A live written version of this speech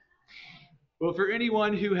Well, for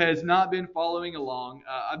anyone who has not been following along,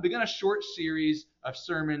 I've begun a short series of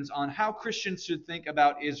sermons on how Christians should think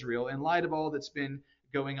about Israel in light of all that's been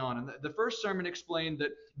going on. And the first sermon explained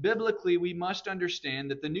that biblically we must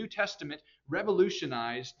understand that the New Testament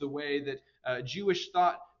revolutionized the way that Jewish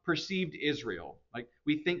thought perceived Israel. Like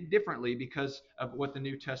we think differently because of what the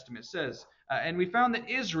New Testament says. And we found that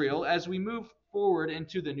Israel, as we move forward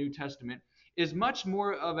into the New Testament, is much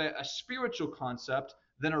more of a spiritual concept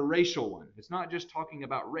than a racial one. It's not just talking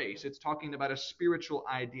about race, it's talking about a spiritual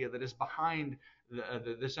idea that is behind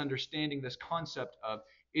this understanding, this concept of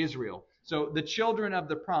Israel. So the children of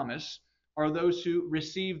the promise are those who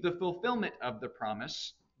receive the fulfillment of the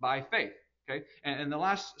promise by faith. Okay? And in the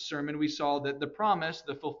last sermon, we saw that the promise,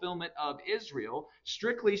 the fulfillment of Israel,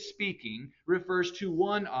 strictly speaking, refers to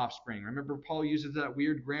one offspring. Remember, Paul uses that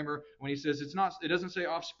weird grammar when he says it doesn't say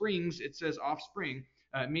offsprings, it says offspring.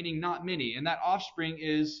 Meaning not many. And that offspring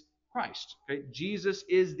is Christ. Okay? Jesus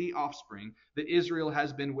is the offspring that Israel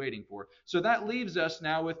has been waiting for. So that leaves us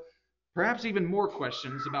now with perhaps even more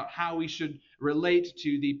questions about how we should relate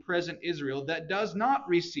to the present Israel that does not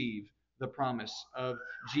receive the promise of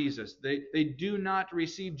Jesus. They do not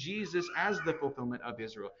receive Jesus as the fulfillment of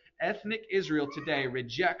Israel. Ethnic Israel today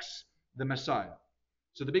rejects the Messiah.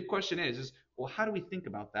 So the big question is, well, how do we think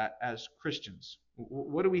about that as Christians?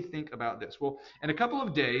 What do we think about this? Well, in a couple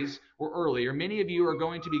of days or earlier, many of you are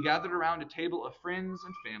going to be gathered around a table of friends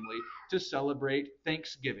and family to celebrate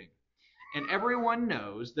Thanksgiving. And everyone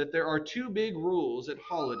knows that there are two big rules at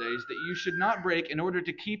holidays that you should not break in order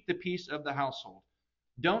to keep the peace of the household.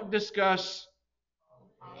 Don't discuss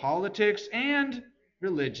politics and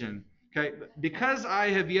religion. Okay, because I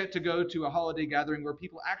have yet to go to a holiday gathering where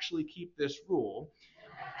people actually keep this rule,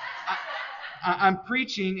 I'm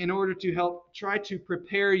preaching in order to help try to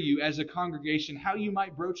prepare you as a congregation how you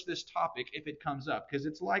might broach this topic if it comes up, because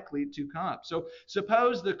it's likely to come up. So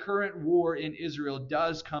suppose the current war in Israel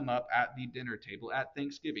does come up at the dinner table at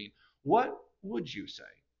Thanksgiving. What would you say?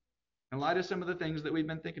 In light of some of the things that we've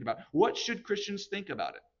been thinking about, what should Christians think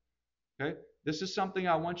about it? Okay? This is something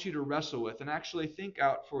I want you to wrestle with and actually think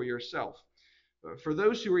out for yourself. For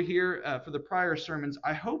those who are here for the prior sermons,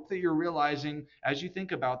 I hope that you're realizing as you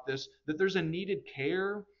think about this that there's a needed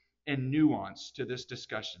care and nuance to this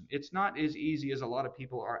discussion. It's not as easy as a lot of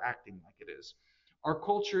people are acting like it is. Our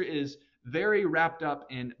culture is very wrapped up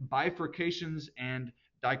in bifurcations and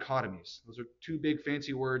dichotomies. Those are two big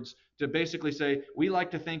fancy words to basically say we like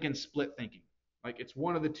to think in split thinking. Like it's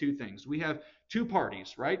one of the two things. We have two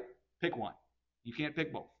parties, right? Pick one. You can't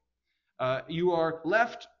pick both. You are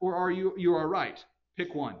left or are you are right?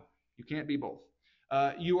 Pick one. You can't be both.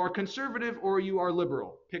 You are conservative or you are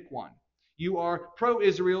liberal? Pick one. You are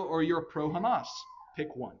pro-Israel or you're pro-Hamas?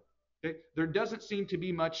 Pick one. Okay? There doesn't seem to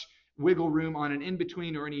be much wiggle room on an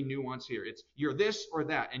in-between or any nuance here. It's you're this or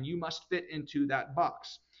that, and you must fit into that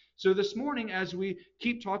box. So this morning, as we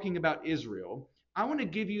keep talking about Israel, I want to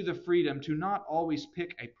give you the freedom to not always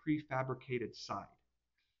pick a prefabricated side.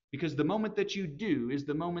 Because the moment that you do is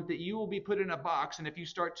the moment that you will be put in a box, and if you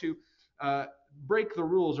start to break the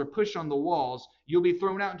rules or push on the walls, you'll be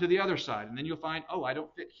thrown out into the other side, and then you'll find, oh, I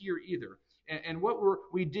don't fit here either. And what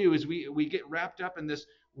we do is we get wrapped up in this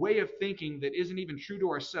way of thinking that isn't even true to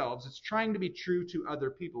ourselves. It's trying to be true to other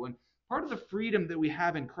people. And part of the freedom that we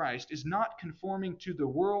have in Christ is not conforming to the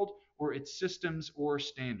world or its systems or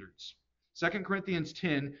standards. 2 Corinthians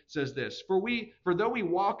 10 says this, For though we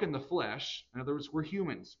walk in the flesh, in other words, we're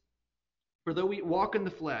humans, for though we walk in the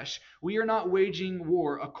flesh, we are not waging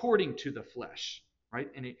war according to the flesh, right?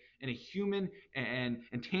 In a human and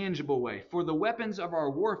tangible way. For the weapons of our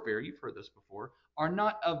warfare, you've heard this before, are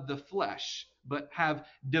not of the flesh, but have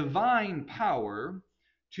divine power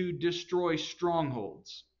to destroy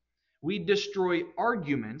strongholds. We destroy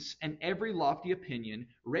arguments and every lofty opinion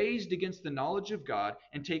raised against the knowledge of God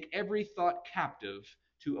and take every thought captive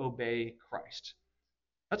to obey Christ.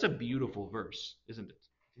 That's a beautiful verse, isn't it?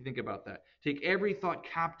 If you think about that. Take every thought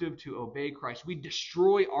captive to obey Christ. We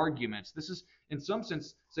destroy arguments. This is, in some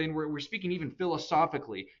sense, saying we're speaking even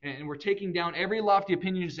philosophically, and we're taking down every lofty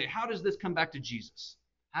opinion to say, how does this come back to Jesus?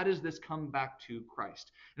 How does this come back to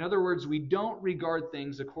Christ? In other words, we don't regard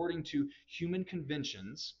things according to human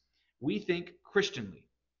conventions. We think Christianly,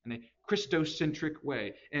 in a Christocentric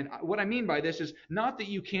way. And what I mean by this is not that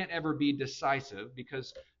you can't ever be decisive,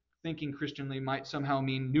 because thinking Christianly might somehow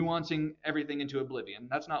mean nuancing everything into oblivion.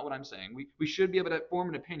 That's not what I'm saying. We should be able to form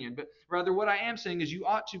an opinion, but rather what I am saying is you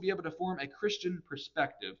ought to be able to form a Christian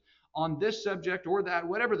perspective on this subject or that,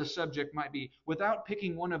 whatever the subject might be, without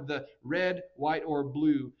picking one of the red, white, or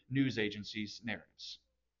blue news agencies' narratives.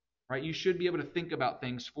 right? You should be able to think about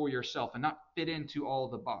things for yourself and not fit into all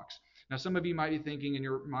the box. Now, some of you might be thinking in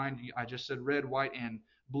your mind, I just said red, white, and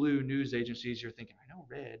blue news agencies. You're thinking, I know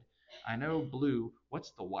red, I know blue.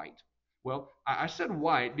 What's the white? Well, I said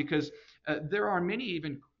white because there are many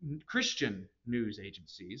even Christian news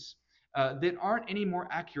agencies that aren't any more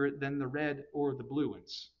accurate than the red or the blue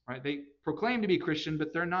ones, right? They proclaim to be Christian,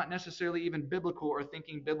 but they're not necessarily even biblical or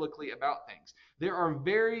thinking biblically about things. There are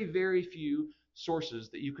very, very few sources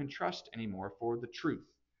that you can trust anymore for the truth.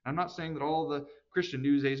 I'm not saying that all the Christian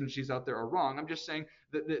news agencies out there are wrong. I'm just saying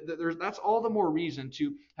that that's all the more reason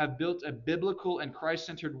to have built a biblical and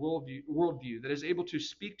Christ-centered worldview that is able to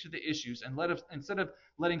speak to the issues and instead of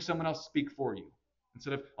letting someone else speak for you.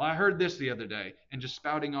 Instead of, well, I heard this the other day, and just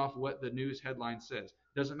spouting off what the news headline says.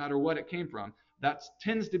 Doesn't matter what it came from. That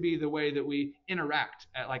tends to be the way that we interact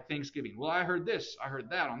at like Thanksgiving. Well, I heard this, I heard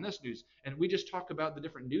that on this news. And we just talk about the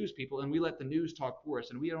different news people, and we let the news talk for us,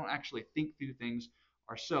 and we don't actually think through things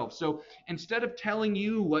ourselves. So instead of telling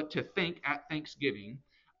you what to think at Thanksgiving,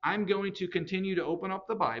 I'm going to continue to open up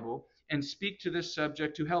the Bible and speak to this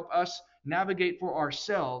subject to help us navigate for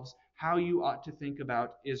ourselves how you ought to think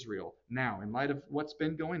about Israel now in light of what's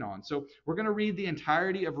been going on. So we're going to read the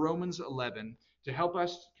entirety of Romans 11 to help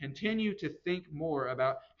us continue to think more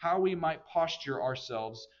about how we might posture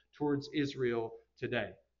ourselves towards Israel today.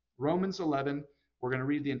 Romans 11, we're going to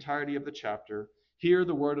read the entirety of the chapter. Hear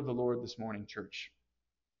the word of the Lord this morning, church.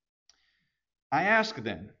 I ask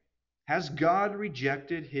then, has God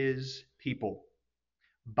rejected his people?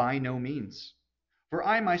 By no means. For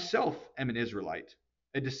I myself am an Israelite,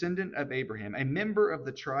 a descendant of Abraham, a member of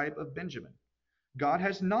the tribe of Benjamin. God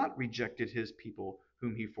has not rejected his people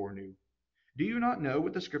whom he foreknew. Do you not know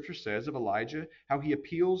what the scripture says of Elijah, how he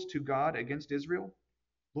appeals to God against Israel?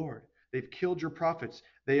 Lord, they've killed your prophets,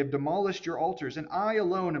 they have demolished your altars, and I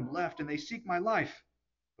alone am left, and they seek my life.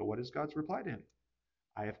 But what is God's reply to him?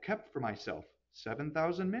 I have kept for myself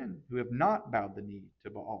 7,000 men who have not bowed the knee to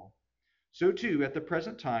Baal. So too, at the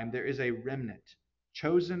present time, there is a remnant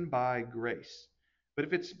chosen by grace. But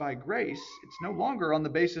if it's by grace, it's no longer on the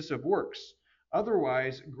basis of works.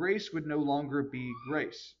 Otherwise, grace would no longer be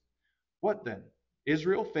grace. What then?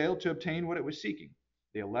 Israel failed to obtain what it was seeking.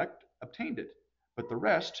 The elect obtained it, but the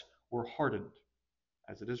rest were hardened.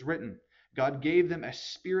 As it is written, God gave them a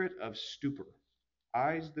spirit of stupor,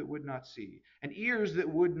 eyes that would not see, and ears that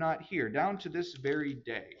would not hear, down to this very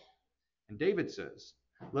day. And David says,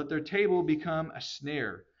 let their table become a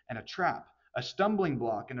snare and a trap, a stumbling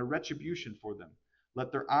block and a retribution for them.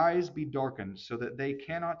 Let their eyes be darkened so that they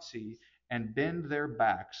cannot see, and bend their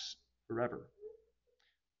backs forever.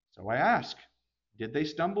 So I ask, did they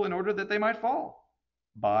stumble in order that they might fall?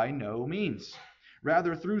 By no means.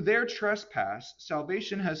 Rather, through their trespass,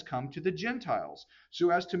 salvation has come to the Gentiles,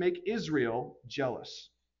 so as to make Israel jealous.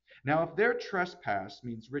 Now, if their trespass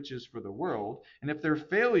means riches for the world, and if their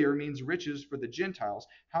failure means riches for the Gentiles,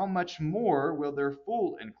 how much more will their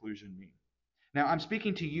full inclusion mean? Now, I'm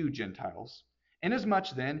speaking to you, Gentiles. Inasmuch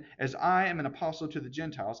then as I am an apostle to the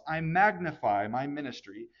Gentiles, I magnify my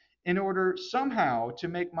ministry in order somehow to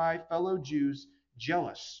make my fellow Jews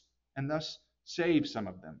jealous and thus save some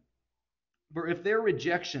of them. For if their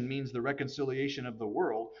rejection means the reconciliation of the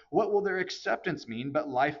world, what will their acceptance mean but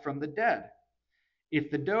life from the dead?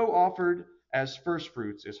 If the dough offered as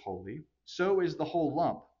firstfruits is holy, so is the whole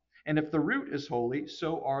lump. And if the root is holy,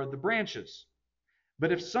 so are the branches.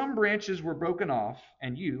 But if some branches were broken off,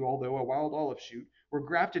 and you, although a wild olive shoot, were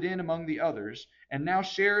grafted in among the others, and now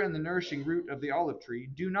share in the nourishing root of the olive tree,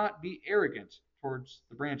 do not be arrogant towards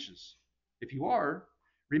the branches. If you are,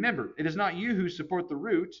 remember, it is not you who support the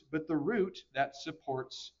root, but the root that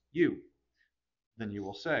supports you. Then you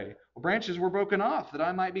will say, well, branches were broken off that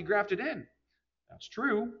I might be grafted in. That's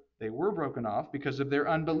true. They were broken off because of their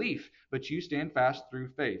unbelief, but you stand fast through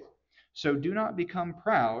faith. So do not become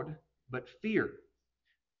proud, but fear.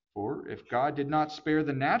 For if God did not spare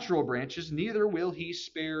the natural branches, neither will he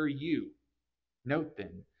spare you. Note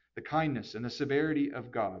then the kindness and the severity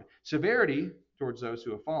of God. Severity towards those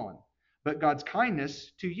who have fallen, but God's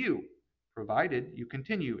kindness to you, provided you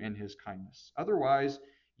continue in his kindness. Otherwise,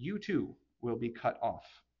 you too will be cut off.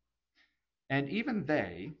 And even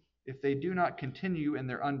they, if they do not continue in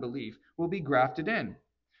their unbelief, will be grafted in.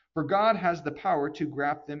 For God has the power to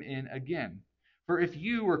graft them in again. For if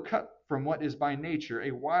you were cut from what is by nature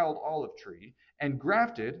a wild olive tree, and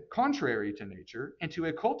grafted, contrary to nature, into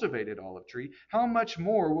a cultivated olive tree, how much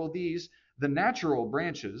more will these, the natural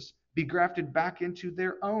branches, be grafted back into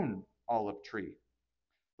their own olive tree?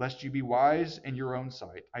 Lest you be wise in your own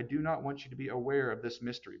sight, I do not want you to be aware of this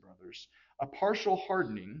mystery, brothers. A partial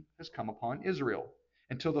hardening has come upon Israel,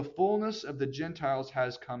 until the fullness of the Gentiles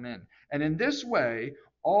has come in. And in this way,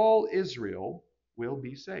 all Israel will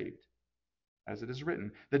be saved. As it is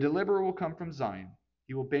written, the deliverer will come from Zion.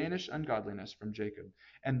 He will banish ungodliness from Jacob.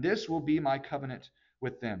 And this will be my covenant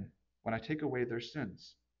with them when I take away their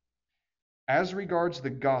sins. As regards the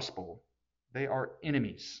gospel, they are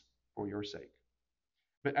enemies for your sake.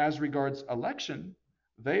 But as regards election,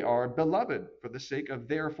 they are beloved for the sake of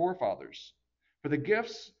their forefathers. For the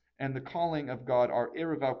gifts and the calling of God are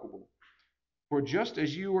irrevocable. For just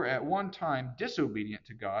as you were at one time disobedient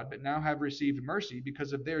to God, but now have received mercy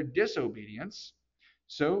because of their disobedience,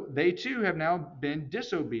 so they too have now been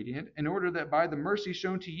disobedient, in order that by the mercy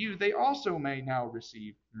shown to you, they also may now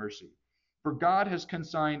receive mercy. For God has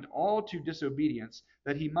consigned all to disobedience,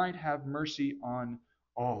 that he might have mercy on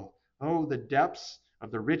all. Oh, the depths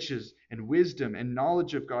of the riches and wisdom and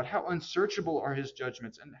knowledge of God! How unsearchable are his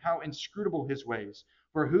judgments, and how inscrutable his ways!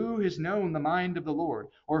 For who has known the mind of the Lord?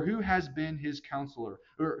 Or who has been his counselor?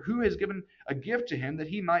 Or who has given a gift to him that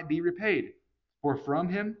he might be repaid? For from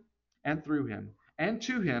him and through him and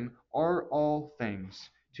to him are all things.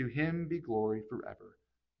 To him be glory forever.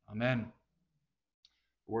 Amen.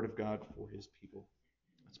 The word of God for his people.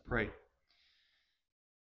 Let's pray.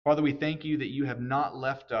 Father, we thank you that you have not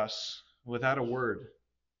left us without a word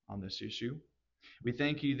on this issue. We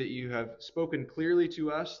thank you that you have spoken clearly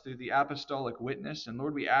to us through the apostolic witness. And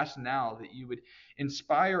Lord, we ask now that you would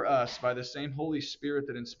inspire us by the same Holy Spirit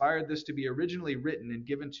that inspired this to be originally written and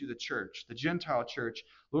given to the church, the Gentile church.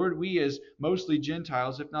 Lord, we as mostly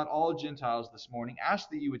Gentiles, if not all Gentiles this morning, ask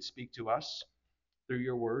that you would speak to us through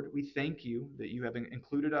your word. We thank you that you have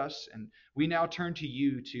included us. And we now turn to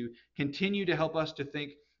you to continue to help us to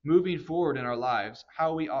think moving forward in our lives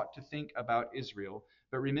how we ought to think about Israel,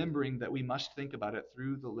 but remembering that we must think about it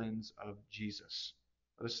through the lens of Jesus.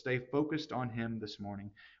 Let us stay focused on him this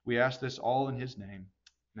morning. We ask this all in his name.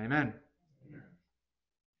 Amen.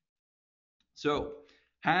 So,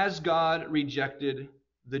 has God rejected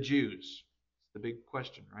the Jews? It's the big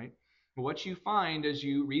question, right? What you find as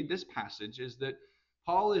you read this passage is that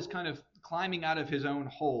Paul is kind of climbing out of his own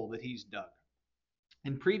hole that he's dug.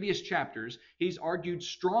 In previous chapters, he's argued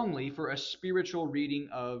strongly for a spiritual reading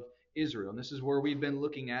of Israel. And this is where we've been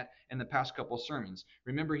looking at in the past couple sermons.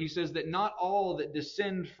 Remember, he says that not all that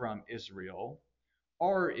descend from Israel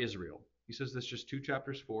are Israel. He says this just two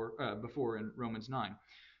chapters before in Romans 9.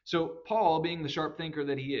 So Paul, being the sharp thinker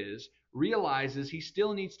that he is, realizes he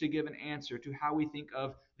still needs to give an answer to how we think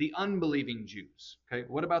of the unbelieving Jews. Okay,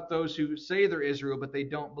 what about those who say they're Israel, but they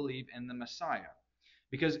don't believe in the Messiah?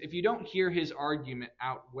 Because if you don't hear his argument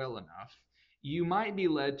out well enough, you might be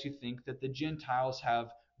led to think that the Gentiles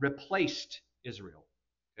have replaced Israel.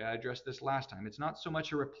 Okay, I addressed this last time. It's not so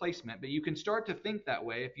much a replacement, but you can start to think that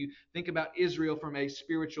way if you think about Israel from a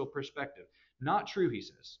spiritual perspective. Not true, he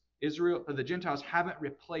says. Israel, or the Gentiles haven't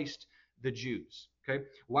replaced the Jews. Okay?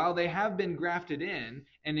 While they have been grafted in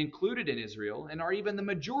and included in Israel, and are even the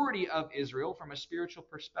majority of Israel from a spiritual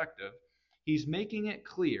perspective, he's making it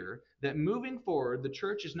clear that moving forward, the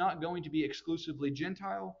church is not going to be exclusively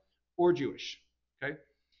Gentile or Jewish. Okay?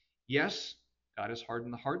 Yes, God has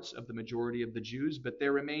hardened the hearts of the majority of the Jews, but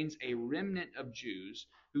there remains a remnant of Jews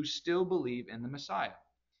who still believe in the Messiah.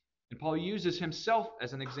 And Paul uses himself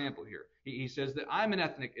as an example here. He says that I'm an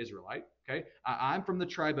ethnic Israelite. Okay, I'm from the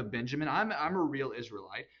tribe of Benjamin. I'm a real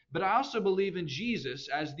Israelite. But I also believe in Jesus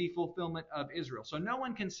as the fulfillment of Israel. So no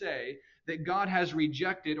one can say that God has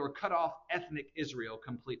rejected or cut off ethnic Israel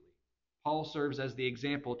completely. Paul serves as the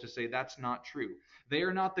example to say that's not true. They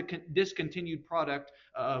are not the discontinued product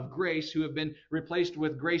of grace who have been replaced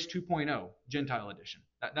with Grace 2.0, Gentile edition.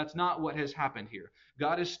 That's not what has happened here.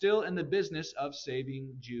 God is still in the business of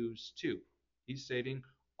saving Jews too. He's saving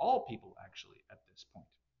all people, actually, at this point.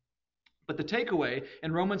 But the takeaway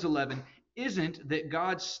in Romans 11 isn't that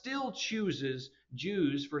God still chooses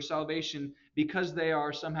Jews for salvation because they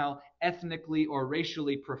are somehow ethnically or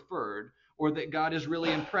racially preferred, or that God is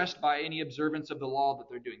really impressed by any observance of the law that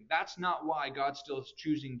they're doing. That's not why God still is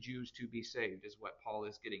choosing Jews to be saved, is what Paul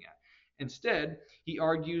is getting at. Instead, he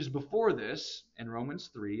argues before this, in Romans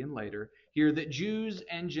 3 and later, here that Jews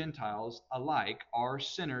and Gentiles alike are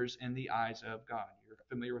sinners in the eyes of God. You're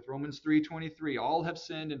familiar with Romans 3:23. All have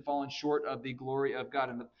sinned and fallen short of the glory of God.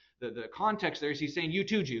 And the context there is he's saying, you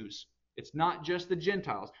too, Jews. It's not just the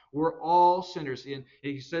Gentiles. We're all sinners. And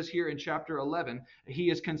he says here in chapter 11, he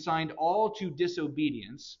has consigned all to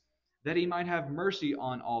disobedience that he might have mercy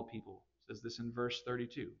on all people. It says this in verse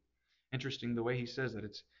 32. Interesting the way he says that.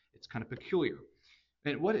 It's kind of peculiar.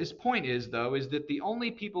 And what his point is, though, is that the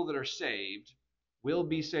only people that are saved will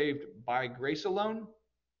be saved by grace alone,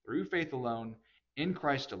 through faith alone, in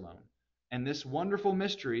Christ alone. And this wonderful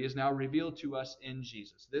mystery is now revealed to us in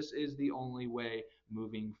Jesus. This is the only way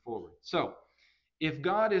moving forward. So, if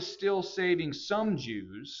God is still saving some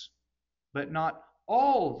Jews, but not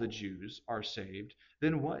all the Jews are saved,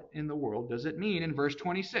 then what in the world does it mean in verse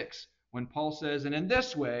 26 when Paul says, and in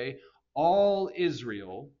this way all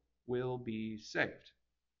Israel will be saved?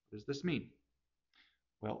 What does this mean?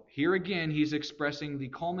 Well, here again, he's expressing the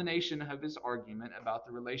culmination of his argument about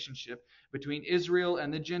the relationship between Israel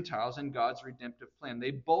and the Gentiles in God's redemptive plan.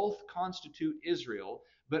 They both constitute Israel,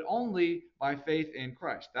 but only by faith in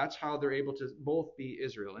Christ. That's how they're able to both be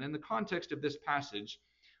Israel. And in the context of this passage,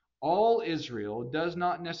 all Israel does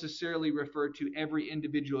not necessarily refer to every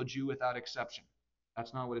individual Jew without exception.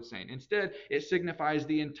 That's not what it's saying. Instead, it signifies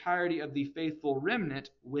the entirety of the faithful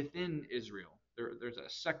remnant within Israel. There's a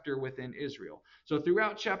sector within Israel. So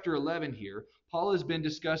throughout chapter 11 here, Paul has been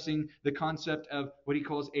discussing the concept of what he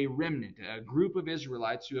calls a remnant, a group of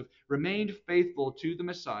Israelites who have remained faithful to the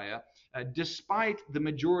Messiah despite the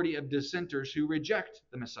majority of dissenters who reject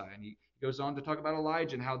the Messiah. And he goes on to talk about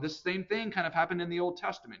Elijah and how this same thing kind of happened in the Old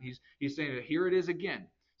Testament. He's saying that here it is again.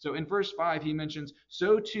 So in verse 5, he mentions,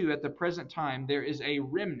 so too at the present time there is a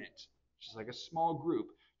remnant, which is like a small group,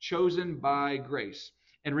 chosen by grace.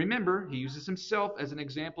 And remember, he uses himself as an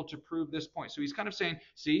example to prove this point. So he's kind of saying,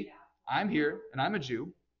 see, I'm here and I'm a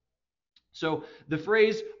Jew. So the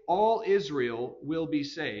phrase, all Israel will be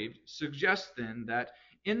saved, suggests then that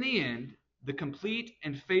in the end, the complete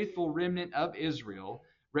and faithful remnant of Israel,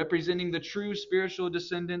 representing the true spiritual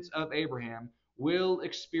descendants of Abraham, will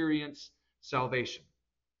experience salvation.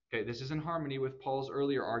 Okay, this is in harmony with Paul's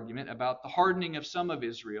earlier argument about the hardening of some of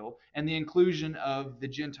Israel and the inclusion of the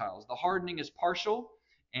Gentiles. The hardening is partial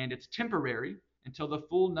and it's temporary until the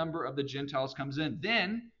full number of the Gentiles comes in.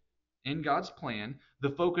 Then, in God's plan,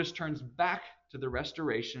 the focus turns back to the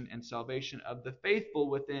restoration and salvation of the faithful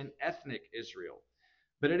within ethnic Israel.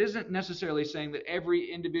 But it isn't necessarily saying that every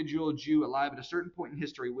individual Jew alive at a certain point in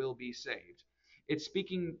history will be saved. It's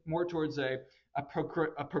speaking more towards a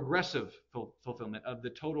progressive fulfillment of the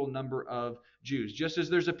total number of Jews. Just as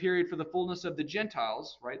there's a period for the fullness of the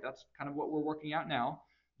Gentiles, right? That's kind of what we're working out now.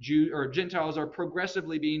 Gentiles are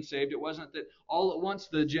progressively being saved. It wasn't that all at once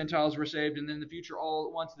the Gentiles were saved and then in the future all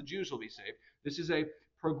at once the Jews will be saved. This is a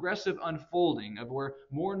progressive unfolding of where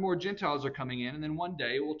more and more Gentiles are coming in, and then one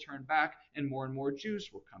day it will turn back and more Jews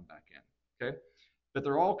will come back in. Okay? But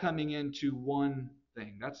they're all coming into one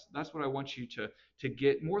thing. That's what I want you to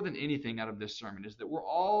get more than anything out of this sermon, is that we're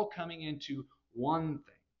all coming into one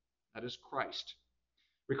thing. That is Christ.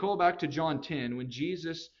 Recall back to John 10 when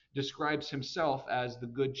Jesus describes himself as the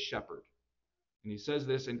good shepherd. And he says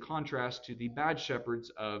this in contrast to the bad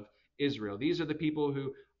shepherds of Israel. These are the people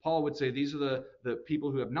who, Paul would say, these are the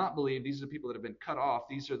people who have not believed. These are the people that have been cut off.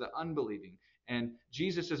 These are the unbelieving. And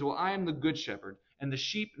Jesus says, well, I am the good shepherd, and the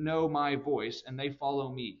sheep know my voice, and they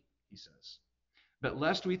follow me, he says. But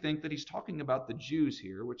lest we think that he's talking about the Jews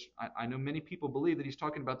here, which I know many people believe that he's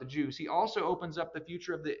talking about the Jews, he also opens up the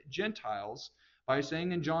future of the Gentiles by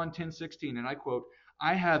saying in John 10:16, and I quote,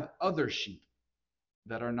 I have other sheep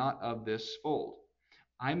that are not of this fold.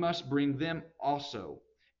 I must bring them also,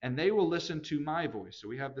 and they will listen to my voice. So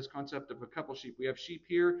we have this concept of a couple sheep. We have sheep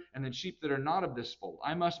here, and then sheep that are not of this fold.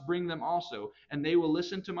 I must bring them also, and they will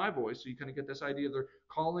listen to my voice. So you kind of get this idea of they're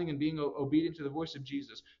calling and being obedient to the voice of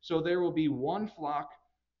Jesus. So there will be one flock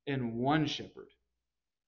and one shepherd.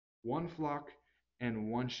 One flock and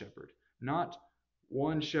one shepherd. Not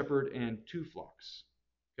one shepherd and two flocks.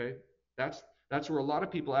 Okay? That's where a lot of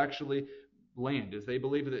people actually land, is they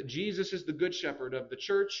believe that Jesus is the good shepherd of the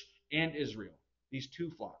church and Israel, these two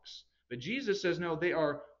flocks. But Jesus says, no, they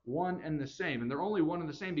are one and the same. And they're only one and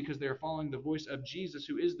the same because they are following the voice of Jesus,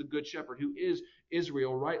 who is the good shepherd, who is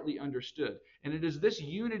Israel rightly understood. And it is this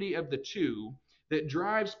unity of the two that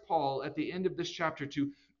drives Paul at the end of this chapter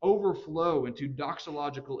to overflow into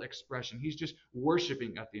doxological expression. He's just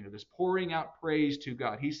worshiping at the end of this, pouring out praise to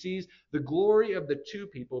God. He sees the glory of the two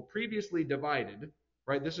people previously divided,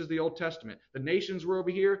 right? This is the Old Testament. The nations were over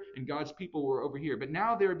here and God's people were over here. But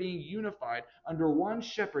now they're being unified under one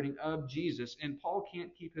shepherding of Jesus, and Paul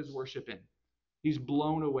can't keep his worship in. He's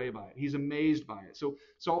blown away by it. He's amazed by it.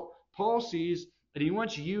 So Paul sees, and he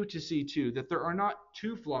wants you to see too, that there are not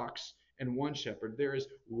two flocks and one shepherd. There is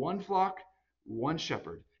one flock, one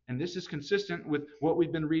shepherd. And this is consistent with what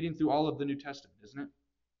we've been reading through all of the New Testament, isn't it?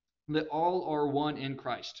 That all are one in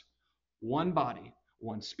Christ. One body,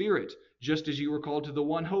 one spirit, just as you were called to the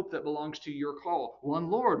one hope that belongs to your call. One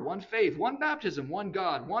Lord, one faith, one baptism, one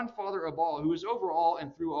God, one Father of all, who is over all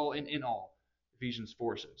and through all and in all. Ephesians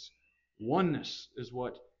 4 says. Oneness is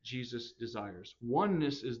what Jesus desires.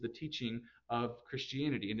 Oneness is the teaching of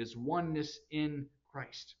Christianity, and it's oneness in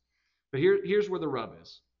Christ. But here's where the rub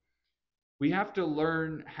is. We have to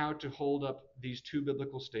learn how to hold up these two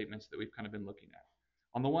biblical statements that we've kind of been looking at.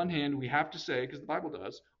 On the one hand, we have to say, because the Bible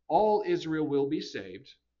does, all Israel will be saved,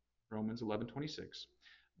 Romans 11:26.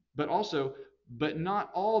 But also, but not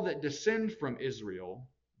all that descend from Israel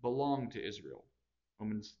belong to Israel,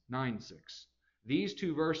 Romans 9:6. These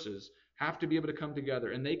two verses have to be able to come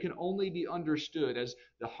together, and they can only be understood as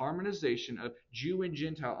the harmonization of Jew and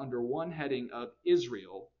Gentile under one heading of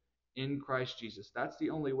Israel in Christ Jesus. That's the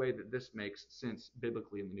only way that this makes sense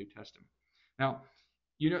biblically in the New Testament. Now,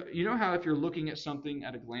 you know how if you're looking at something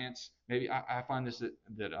at a glance, maybe I find this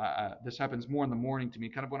this happens more in the morning to me,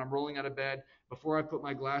 kind of when I'm rolling out of bed, before I put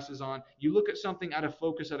my glasses on, you look at something out of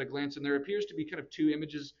focus at a glance, and there appears to be kind of two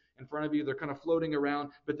images in front of you. They're kind of floating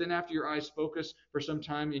around, but then after your eyes focus for some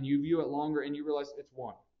time and you view it longer and you realize it's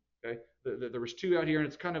one. Okay, there was two out here, and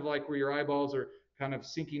it's kind of like where your eyeballs are kind of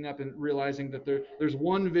syncing up and realizing that there's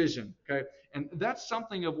one vision. Okay, and that's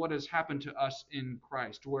something of what has happened to us in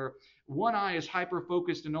Christ, where one eye is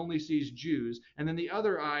hyper-focused and only sees Jews, and then the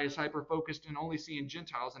other eye is hyper-focused and only seeing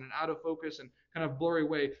Gentiles in an out-of-focus and kind of blurry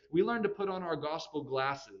way. We learn to put on our gospel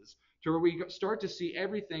glasses to where we start to see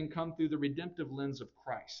everything come through the redemptive lens of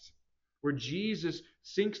Christ, where Jesus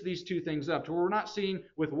syncs these two things up to where we're not seeing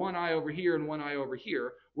with one eye over here and one eye over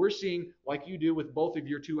here. We're seeing like you do with both of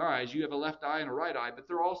your two eyes. You have a left eye and a right eye, but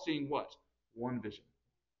they're all seeing what? One vision.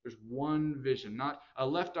 There's one vision, not a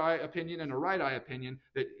left eye opinion and a right eye opinion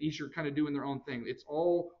that each are kind of doing their own thing. It's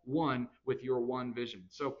all one with your one vision.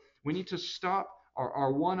 So we need to stop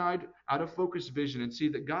our one-eyed, out-of-focus vision and see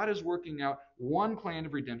that God is working out one plan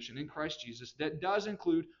of redemption in Christ Jesus that does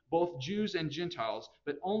include both Jews and Gentiles,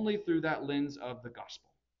 but only through that lens of the gospel.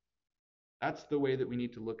 That's the way that we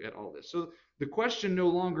need to look at all this. So the question no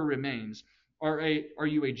longer remains, are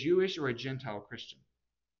you a Jewish or a Gentile Christian?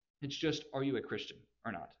 It's just, are you a Christian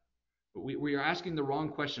or not? But we are asking the wrong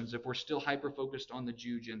questions if we're still hyper-focused on the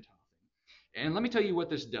Jew-Gentile thing. And let me tell you what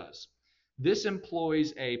this does. This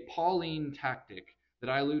employs a Pauline tactic that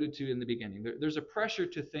I alluded to in the beginning. There's a pressure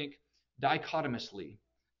to think dichotomously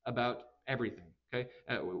about everything, okay?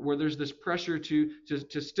 Where there's this pressure to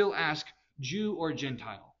still ask Jew or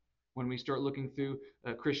Gentile when we start looking through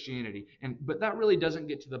Christianity. But that really doesn't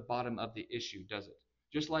get to the bottom of the issue, does it?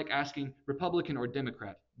 Just like asking Republican or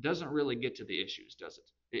Democrat doesn't really get to the issues, does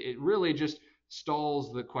it? It really just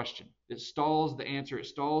stalls the question. It stalls the answer. It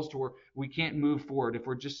stalls to where we can't move forward if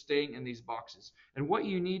we're just staying in these boxes. And what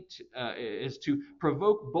you need is to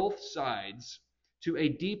provoke both sides to a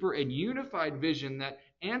deeper and unified vision that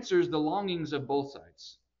answers the longings of both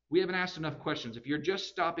sides. We haven't asked enough questions. If you're just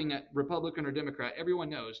stopping at Republican or Democrat, everyone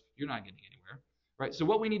knows you're not getting anywhere. Right? So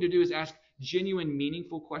what we need to do is ask genuine,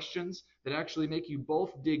 meaningful questions that actually make you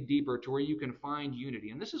both dig deeper to where you can find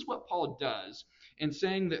unity. And this is what Paul does in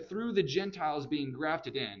saying that through the Gentiles being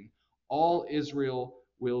grafted in, all Israel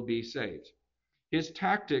will be saved. His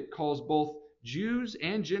tactic calls both Jews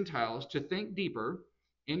and Gentiles to think deeper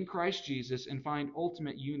in Christ Jesus and find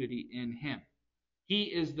ultimate unity in Him. He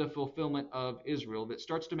is the fulfillment of Israel that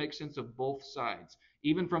starts to make sense of both sides,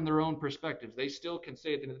 even from their own perspectives. They still can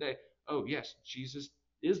say at the end of the day, oh, yes, Jesus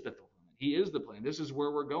is the fulfillment. He is the plan. This is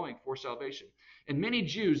where we're going for salvation. And many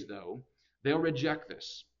Jews, though, they'll reject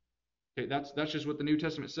this. Okay, that's just what the New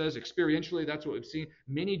Testament says. Experientially, that's what we've seen.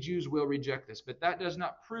 Many Jews will reject this, but that does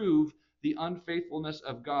not prove the unfaithfulness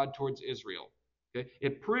of God towards Israel. Okay?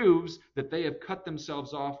 It proves that they have cut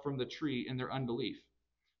themselves off from the tree in their unbelief.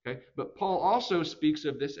 Okay? But Paul also speaks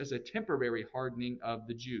of this as a temporary hardening of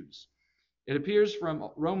the Jews. It appears from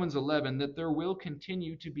Romans 11 that there will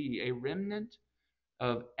continue to be a remnant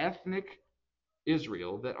of ethnic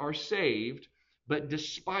Israel that are saved, but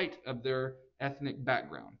despite of their ethnic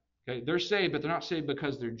background. Okay, they're saved, but they're not saved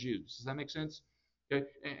because they're Jews. Does that make sense? Okay,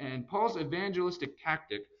 and Paul's evangelistic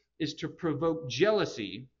tactic is to provoke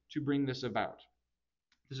jealousy to bring this about.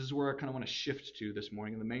 This is where I kind of want to shift to this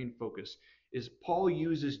morning, and the main focus is Paul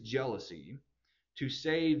uses jealousy to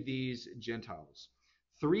save these Gentiles.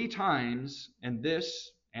 3 times in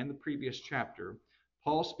this and the previous chapter,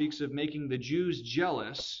 Paul speaks of making the Jews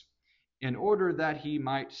jealous in order that he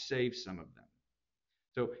might save some of them.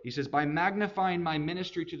 So he says, by magnifying my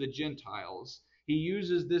ministry to the Gentiles, he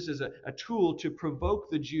uses this as a tool to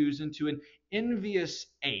provoke the Jews into an envious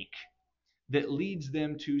ache that leads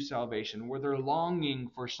them to salvation, where they're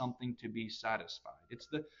longing for something to be satisfied. It's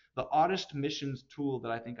the oddest missions tool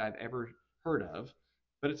that I think I've ever heard of,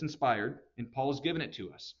 but it's inspired, and Paul's given it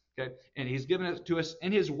to us. Okay, and he's given it to us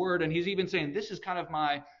in his word, and he's even saying, this is kind of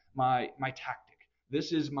my tactic.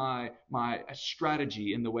 This is my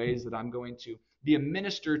strategy in the ways that I'm going to be a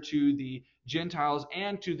minister to the Gentiles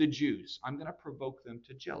and to the Jews. I'm going to provoke them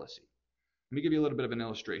to jealousy. Let me give you a little bit of an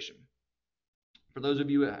illustration. For those of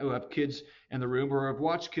you who have kids in the room or have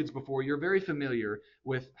watched kids before, you're very familiar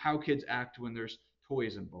with how kids act when there's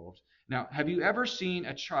toys involved. Now, have you ever seen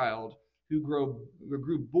a child who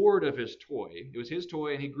grew bored of his toy? It was his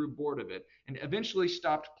toy and he grew bored of it and eventually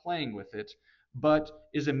stopped playing with it, but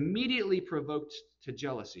is immediately provoked to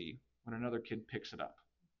jealousy when another kid picks it up.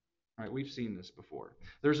 All right, we've seen this before.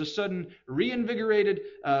 There's a sudden reinvigorated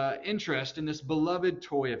interest in this beloved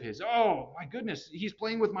toy of his. Oh, my goodness, he's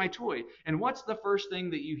playing with my toy. And what's the first thing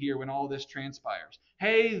that you hear when all this transpires?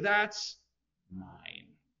 Hey, that's mine.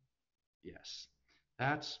 Yes,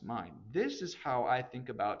 that's mine. This is how I think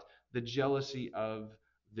about the jealousy of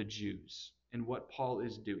the Jews and what Paul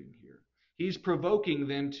is doing here. He's provoking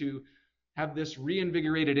them to have this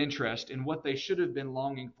reinvigorated interest in what they should have been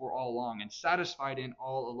longing for all along and satisfied in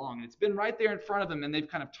all along. And it's been right there in front of them, and they've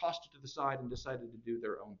kind of tossed it to the side and decided to do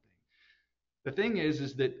their own thing. The thing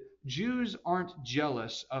is that Jews aren't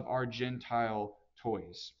jealous of our Gentile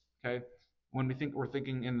toys. Okay? When we're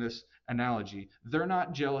thinking in this analogy, they're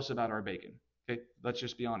not jealous about our bacon. Okay, let's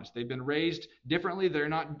just be honest. They've been raised differently. They're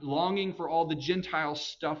not longing for all the Gentile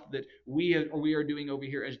stuff that we are doing over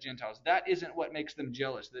here as Gentiles. That isn't what makes them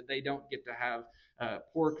jealous, that they don't get to have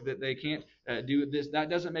pork, that they can't do this.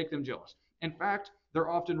 That doesn't make them jealous. In fact,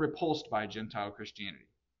 they're often repulsed by Gentile Christianity.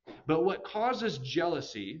 But what causes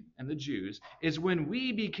jealousy in the Jews is when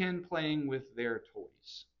we begin playing with their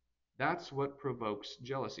toys. That's what provokes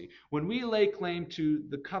jealousy. When we lay claim to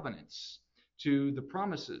the covenants, to the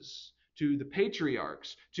promises, to the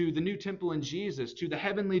patriarchs, to the new temple in Jesus, to the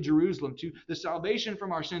heavenly Jerusalem, to the salvation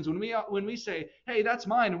from our sins. When we say, hey, that's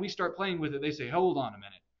mine, and we start playing with it, they say, hold on a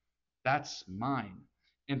minute. That's mine.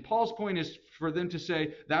 And Paul's point is for them to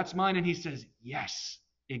say, that's mine. And he says, yes,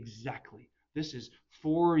 exactly. This is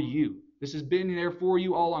for you. This has been there for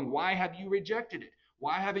you all along. Why have you rejected it?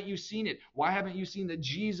 Why haven't you seen it? Why haven't you seen that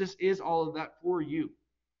Jesus is all of that for you?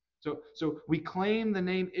 So we claim the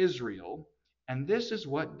name Israel. And this is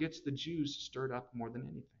what gets the Jews stirred up more than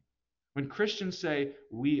anything. When Christians say,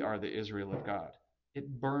 we are the Israel of God,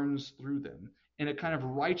 it burns through them in a kind of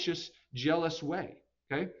righteous, jealous way.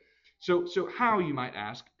 Okay? So how, you might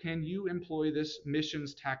ask, can you employ this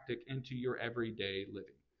missions tactic into your everyday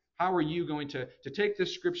living? How are you going to take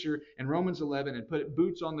this scripture in Romans 11 and put it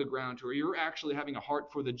boots on the ground to where you're actually having a heart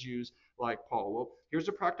for the Jews like Paul? Well, here's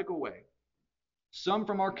a practical way. Some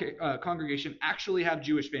from our congregation actually have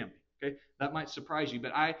Jewish family. Okay, that might surprise you,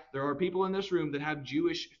 but there are people in this room that have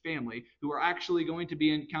Jewish family who are actually going to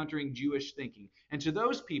be encountering Jewish thinking. And to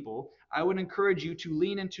those people, I would encourage you to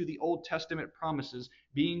lean into the Old Testament promises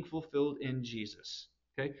being fulfilled in Jesus.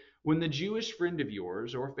 Okay, when the Jewish friend of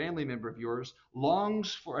yours or family member of yours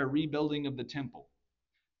longs for a rebuilding of the temple,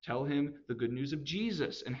 tell him the good news of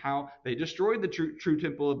Jesus and how they destroyed the true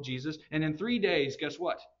temple of Jesus, and in 3 days, guess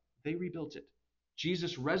what? They rebuilt it.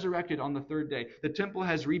 Jesus resurrected on the third day. The temple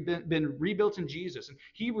has been rebuilt in Jesus. And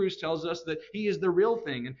Hebrews tells us that he is the real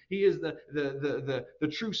thing, and he is the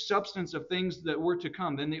true substance of things that were to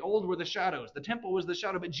come. Then the old were the shadows. The temple was the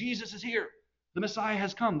shadow, but Jesus is here. The Messiah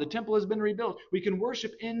has come. The temple has been rebuilt. We can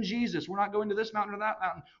worship in Jesus. We're not going to this mountain or that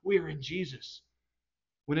mountain. We are in Jesus.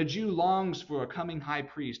 When a Jew longs for a coming high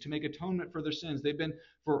priest to make atonement for their sins, they've been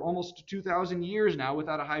for almost 2,000 years now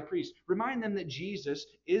without a high priest. Remind them that Jesus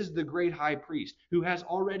is the great high priest who has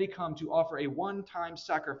already come to offer a one-time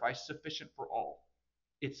sacrifice sufficient for all.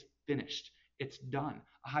 It's finished. It's done.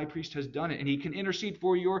 A high priest has done it, and he can intercede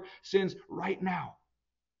for your sins right now.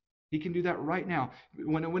 He can do that right now.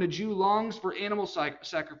 When a Jew longs for animal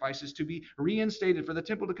sacrifices to be reinstated, for the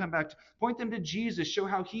temple to come back, point them to Jesus. Show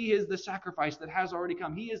how he is the sacrifice that has already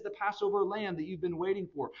come. He is the Passover lamb that you've been waiting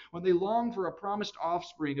for. When they long for a promised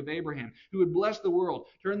offspring of Abraham who would bless the world,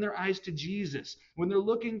 turn their eyes to Jesus. When they're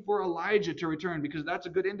looking for Elijah to return, because that's a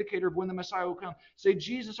good indicator of when the Messiah will come, say,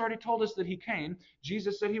 Jesus already told us that he came.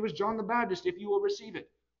 Jesus said he was John the Baptist, if you will receive it.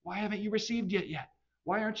 Why haven't you received it yet?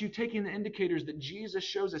 Why aren't you taking the indicators that Jesus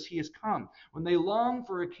shows us he has come? When they long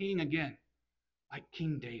for a king again, like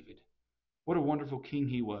King David. What a wonderful king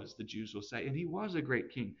he was, the Jews will say. And he was a great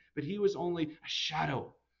king, but he was only a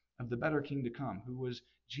shadow of the better king to come, who was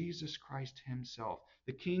Jesus Christ himself,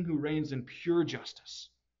 the king who reigns in pure justice.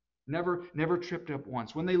 Never tripped up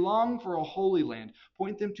once. When they long for a holy land,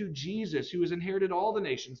 point them to Jesus, who has inherited all the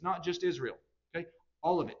nations, not just Israel. Okay?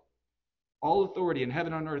 All of it. All authority in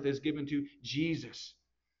heaven and on earth is given to Jesus.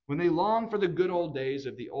 When they long for the good old days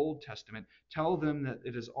of the Old Testament, tell them that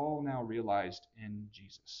it is all now realized in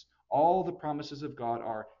Jesus. All the promises of God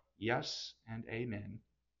are Yes and amen.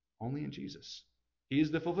 Only in Jesus. He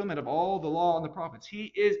is the fulfillment of all the law and the prophets.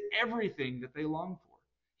 He is everything that they long for.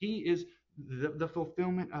 He is the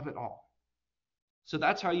fulfillment of it all. So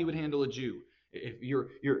that's how you would handle a Jew. If you're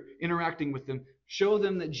interacting with them, show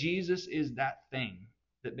them that Jesus is that thing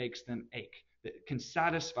that makes them ache, that can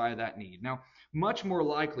satisfy that need. Now, much more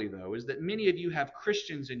likely, though, is that many of you have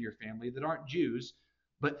Christians in your family that aren't Jews,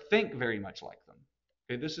 but think very much like them.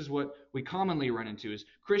 Okay, this is what we commonly run into is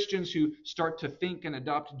Christians who start to think and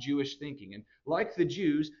adopt Jewish thinking. And like the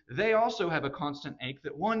Jews, they also have a constant ache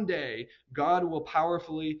that one day God will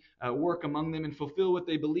powerfully work among them and fulfill what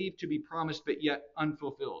they believe to be promised but yet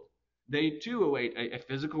unfulfilled. They too await a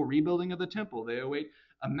physical rebuilding of the temple. They await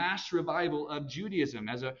a mass revival of Judaism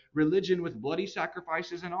as a religion with bloody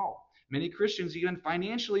sacrifices and all. Many Christians even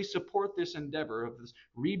financially support this endeavor of this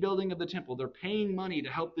rebuilding of the temple. They're paying money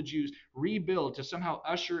to help the Jews rebuild to somehow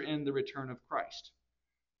usher in the return of Christ.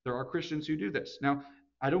 There are Christians who do this. Now,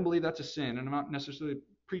 I don't believe that's a sin, and I'm not necessarily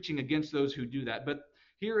preaching against those who do that, but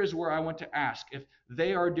here is where I want to ask if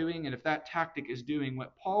they are doing and if that tactic is doing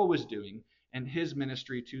what Paul was doing in his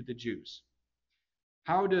ministry to the Jews.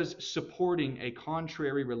 How does supporting a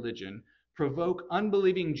contrary religion provoke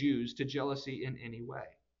unbelieving Jews to jealousy in any way?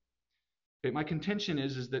 Okay, my contention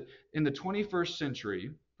is that in the 21st century,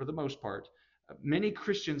 for the most part, many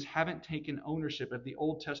Christians haven't taken ownership of the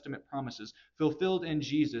Old Testament promises fulfilled in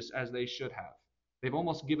Jesus as they should have. They've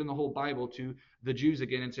almost given the whole Bible to the Jews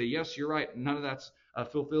again and say, yes, you're right, none of that's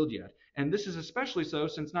fulfilled yet. And this is especially so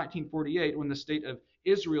since 1948 when the state of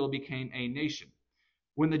Israel became a nation.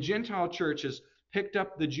 When the Gentile church has picked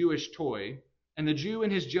up the Jewish toy and the Jew in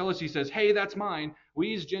his jealousy says, hey, that's mine,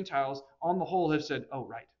 we as Gentiles on the whole have said, oh,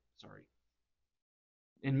 right, sorry.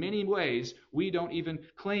 In many ways, we don't even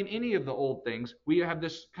claim any of the old things. We have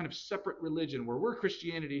this kind of separate religion where we're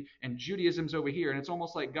Christianity and Judaism's over here. And it's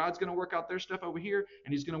almost like God's going to work out their stuff over here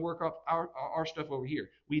and he's going to work out our stuff over here.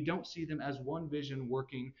 We don't see them as one vision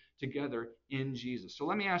working together in Jesus. So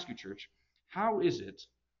let me ask you, church, how is it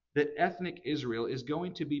that ethnic Israel is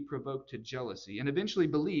going to be provoked to jealousy and eventually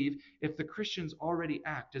believe if the Christians already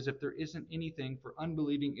act as if there isn't anything for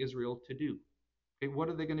unbelieving Israel to do? Okay, what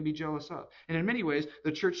are they going to be jealous of? And in many ways,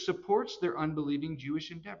 the church supports their unbelieving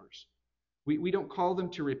Jewish endeavors. We don't call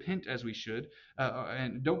them to repent as we should,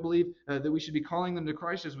 and don't believe that we should be calling them to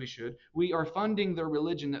Christ as we should. We are funding their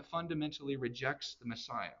religion that fundamentally rejects the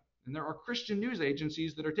Messiah. And there are Christian news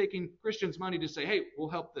agencies that are taking Christians' money to say, hey, we'll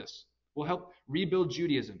help this. We'll help rebuild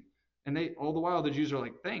Judaism. And all the while, the Jews are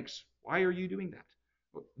like, thanks. Why are you doing that?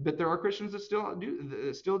 But there are Christians that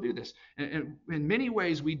still do this. And in many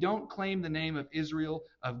ways, we don't claim the name of Israel,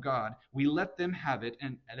 of God. We let them have it,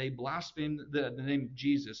 and they blaspheme the name of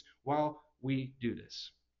Jesus while we do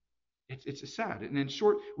this. It's sad. And in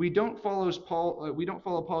short, we don't follow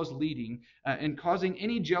Paul's leading in causing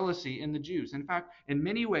any jealousy in the Jews. In fact, in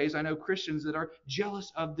many ways, I know Christians that are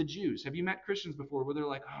jealous of the Jews. Have you met Christians before where they're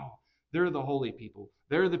like, oh, they're the holy people.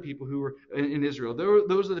 They're the people who were in Israel.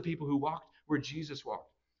 Those are the people who walked where Jesus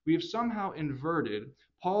walked. We have somehow inverted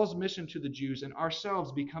Paul's mission to the Jews and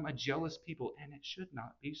ourselves become a jealous people, and it should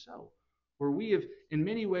not be so. Where we have, in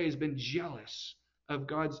many ways, been jealous of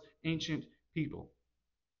God's ancient people.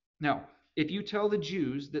 Now, if you tell the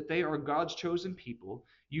Jews that they are God's chosen people,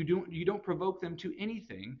 you don't provoke them to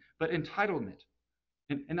anything but entitlement.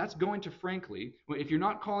 And that's going to, frankly, if you're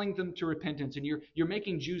not calling them to repentance and you're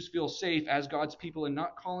making Jews feel safe as God's people and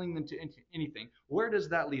not calling them to anything, where does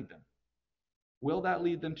that lead them? Will that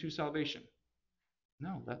lead them to salvation?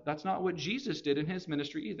 No, that's not what Jesus did in his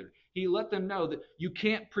ministry either. He let them know that you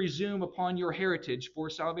can't presume upon your heritage for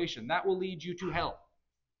salvation. That will lead you to hell.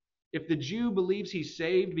 If the Jew believes he's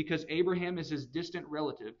saved because Abraham is his distant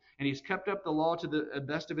relative and he's kept up the law to the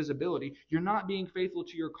best of his ability, you're not being faithful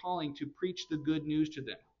to your calling to preach the good news to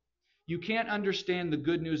them. You can't understand the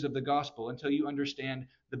good news of the gospel until you understand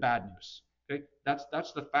the bad news. Okay?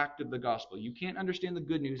 That's the fact of the gospel. You can't understand the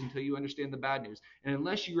good news until you understand the bad news. And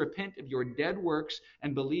unless you repent of your dead works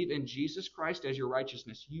and believe in Jesus Christ as your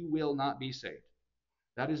righteousness, you will not be saved.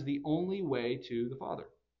 That is the only way to the Father,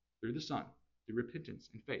 through the Son, through repentance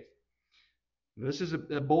and faith. This is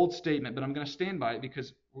a bold statement, but I'm going to stand by it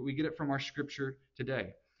because we get it from our scripture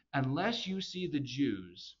today. Unless you see the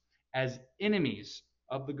Jews as enemies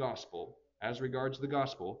of the gospel, as regards the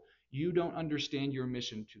gospel, you don't understand your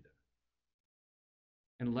mission to them.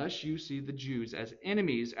 Unless you see the Jews as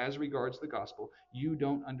enemies as regards the gospel, you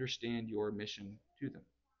don't understand your mission to them.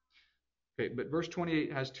 Okay, but verse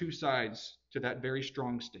 28 has two sides to that very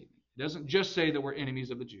strong statement. It doesn't just say that we're enemies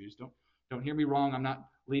of the Jews. Don't hear me wrong. I'm not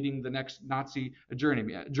leading the next Nazi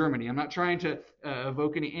Germany. I'm not trying to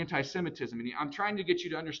evoke any anti-Semitism. I'm trying to get you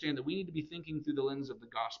to understand that we need to be thinking through the lens of the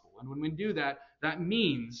gospel. And when we do that, that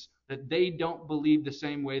means that they don't believe the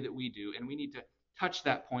same way that we do. And we need to touch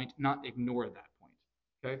that point, not ignore that point.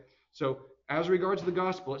 Okay? So as regards to the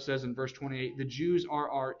gospel, it says in verse 28, the Jews are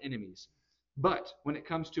our enemies. But when it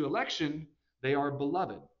comes to election, they are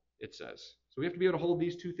beloved, it says. So we have to be able to hold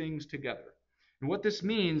these two things together. And what this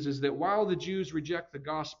means is that while the Jews reject the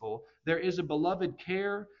gospel, there is a beloved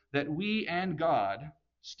care that we and God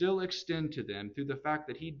still extend to them through the fact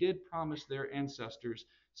that he did promise their ancestors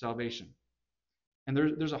salvation. And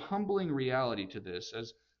there's a humbling reality to this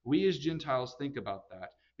as we as Gentiles think about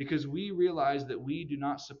that, because we realize that we do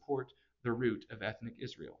not support the root of ethnic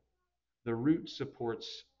Israel. The root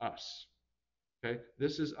supports us. Okay?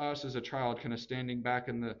 This is us as a child kind of standing back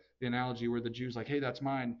in the analogy where the Jews like, hey, that's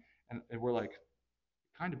mine. And we're like,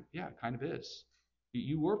 kind of is.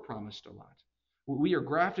 You were promised a lot. We are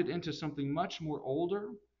grafted into something much more older,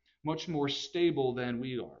 much more stable than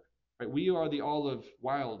we are. Right? We are the olive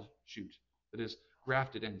wild shoot that is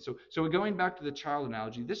grafted in. So going back to the child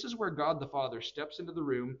analogy, this is where God the Father steps into the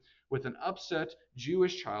room with an upset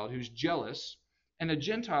Jewish child who's jealous and a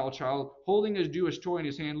Gentile child holding a Jewish toy in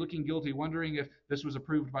his hand, looking guilty, wondering if this was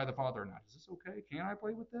approved by the Father or not. Is this okay? Can I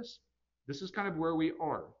play with this? This is kind of where we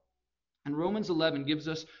are. And Romans 11 gives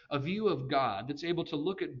us a view of God that's able to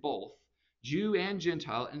look at both Jew and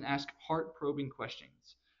Gentile and ask heart-probing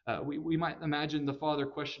questions. We might imagine the father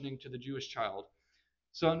questioning to the Jewish child,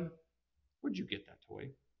 son, where'd you get that toy?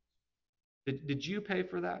 Did you pay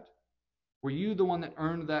for that? Were you the one that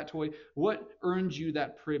earned that toy? What earned you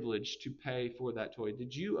that privilege to pay for that toy?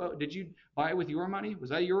 Did you buy it with your money?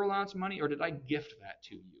 Was that your allowance money, or did I gift that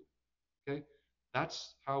to you? Okay?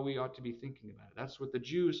 That's how we ought to be thinking about it. That's what the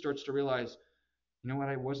Jew starts to realize, you know what,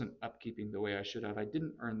 I wasn't upkeeping the way I should have. I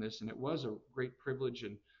didn't earn this, and it was a great privilege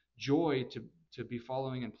and joy to be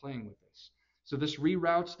following and playing with this. So this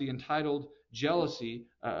reroutes the entitled jealousy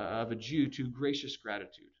of a Jew to gracious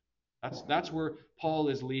gratitude. That's where Paul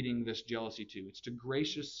is leading this jealousy to. It's to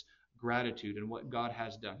gracious gratitude and what God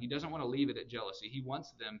has done. He doesn't want to leave it at jealousy. He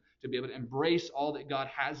wants them to be able to embrace all that God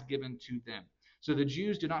has given to them. So the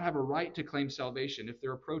Jews do not have a right to claim salvation if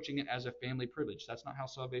they're approaching it as a family privilege. That's not how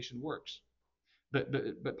salvation works.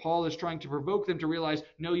 But Paul is trying to provoke them to realize,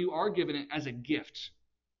 no, you are given it as a gift,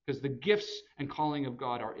 because the gifts and calling of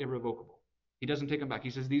God are irrevocable. He doesn't take them back. He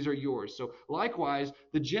says, these are yours. So likewise,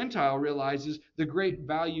 the Gentile realizes the great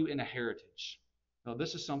value in a heritage. Now,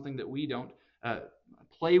 this is something that we don't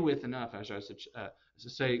play with enough, as I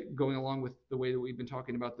say, going along with the way that we've been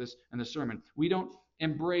talking about this in the sermon. We don't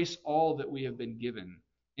embrace all that we have been given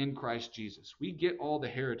in Christ Jesus. We get all the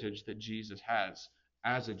heritage that Jesus has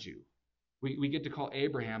as a Jew. We get to call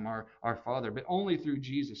Abraham our father, but only through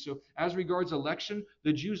Jesus. So as regards election,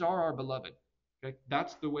 the Jews are our beloved. Okay?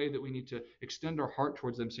 That's the way that we need to extend our heart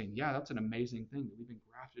towards them, saying, yeah, that's an amazing thing that we've been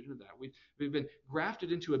grafted into that. We've been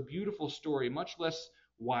grafted into a beautiful story, much less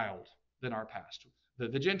wild than our past.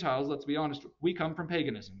 The Gentiles, let's be honest, we come from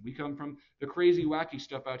paganism. We come from the crazy, wacky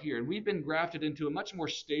stuff out here. And we've been grafted into a much more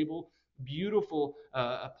stable, beautiful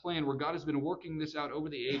plan where God has been working this out over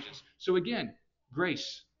the ages. So again,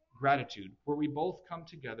 grace, gratitude, where we both come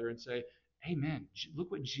together and say, amen, look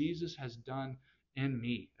what Jesus has done in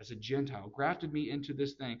me as a Gentile, grafted me into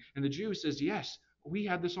this thing. And the Jew says, yes, we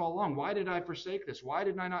had this all along. Why did I forsake this? Why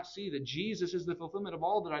did I not see that Jesus is the fulfillment of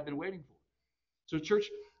all that I've been waiting for? So church,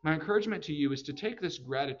 my encouragement to you is to take this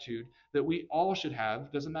gratitude that we all should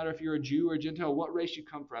have. Doesn't matter if you're a Jew or a Gentile, what race you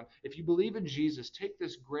come from. If you believe in Jesus, take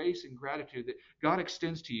this grace and gratitude that God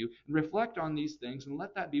extends to you and reflect on these things and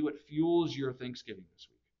let that be what fuels your Thanksgiving this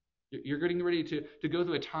week. You're getting ready to go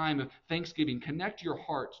through a time of Thanksgiving. Connect your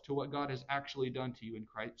heart to what God has actually done to you in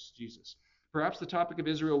Christ Jesus. Perhaps the topic of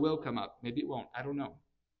Israel will come up. Maybe it won't. I don't know.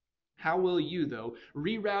 How will you, though,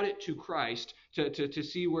 reroute it to Christ to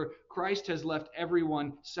see where Christ has left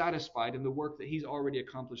everyone satisfied in the work that he's already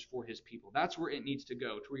accomplished for his people? That's where it needs to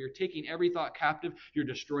go, to where you're taking every thought captive, you're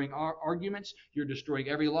destroying arguments, you're destroying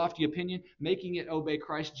every lofty opinion, making it obey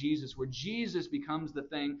Christ Jesus, where Jesus becomes the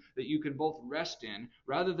thing that you can both rest in,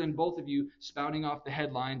 rather than both of you spouting off the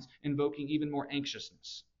headlines, invoking even more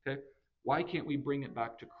anxiousness. Okay? Why can't we bring it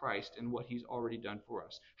back to Christ and what he's already done for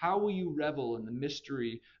us? How will you revel in the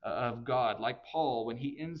mystery of God, like Paul when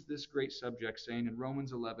he ends this great subject saying in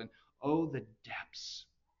Romans 11, oh, the depths.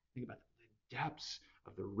 Think about the depths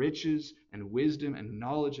of the riches and wisdom and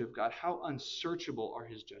knowledge of God. How unsearchable are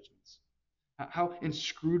his judgments. How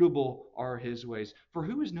inscrutable are his ways. For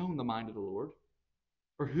who has known the mind of the Lord?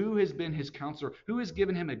 Or who has been his counselor? Who has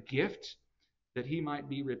given him a gift that he might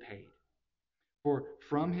be repaid? For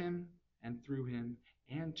from him and through him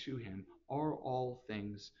and to him are all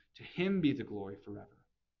things. To him be the glory forever.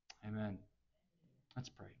 Amen. Let's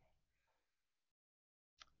pray.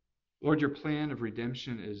 Lord, your plan of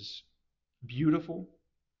redemption is beautiful.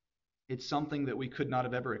 It's something that we could not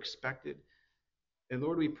have ever expected. And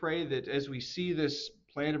Lord, we pray that as we see this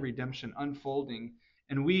plan of redemption unfolding,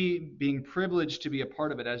 and we being privileged to be a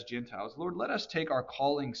part of it as Gentiles, Lord, let us take our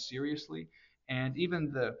calling seriously, and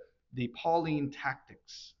even the Pauline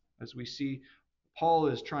tactics, as we see Paul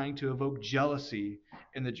is trying to evoke jealousy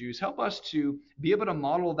in the Jews. Help us to be able to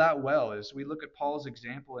model that well as we look at Paul's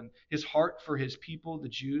example and his heart for his people, the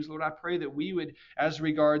Jews. Lord, I pray that we would, as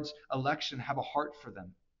regards election, have a heart for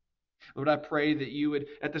them. Lord, I pray that you would,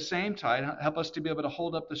 at the same time, help us to be able to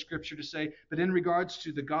hold up the scripture to say, but in regards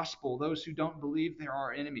to the gospel, those who don't believe, they're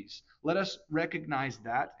our enemies. Let us recognize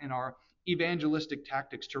that in our evangelistic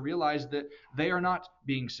tactics to realize that they are not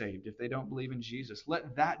being saved if they don't believe in Jesus.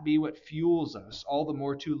 Let that be what fuels us all the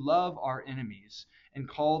more to love our enemies and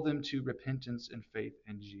call them to repentance and faith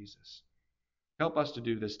in Jesus. Help us to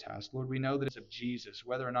do this task. Lord, we know that it's of Jesus,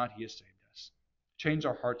 whether or not he has saved us. Change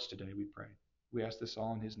our hearts today, we pray. We ask this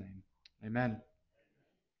all in his name. Amen.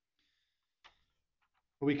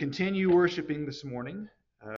 We continue worshiping this morning.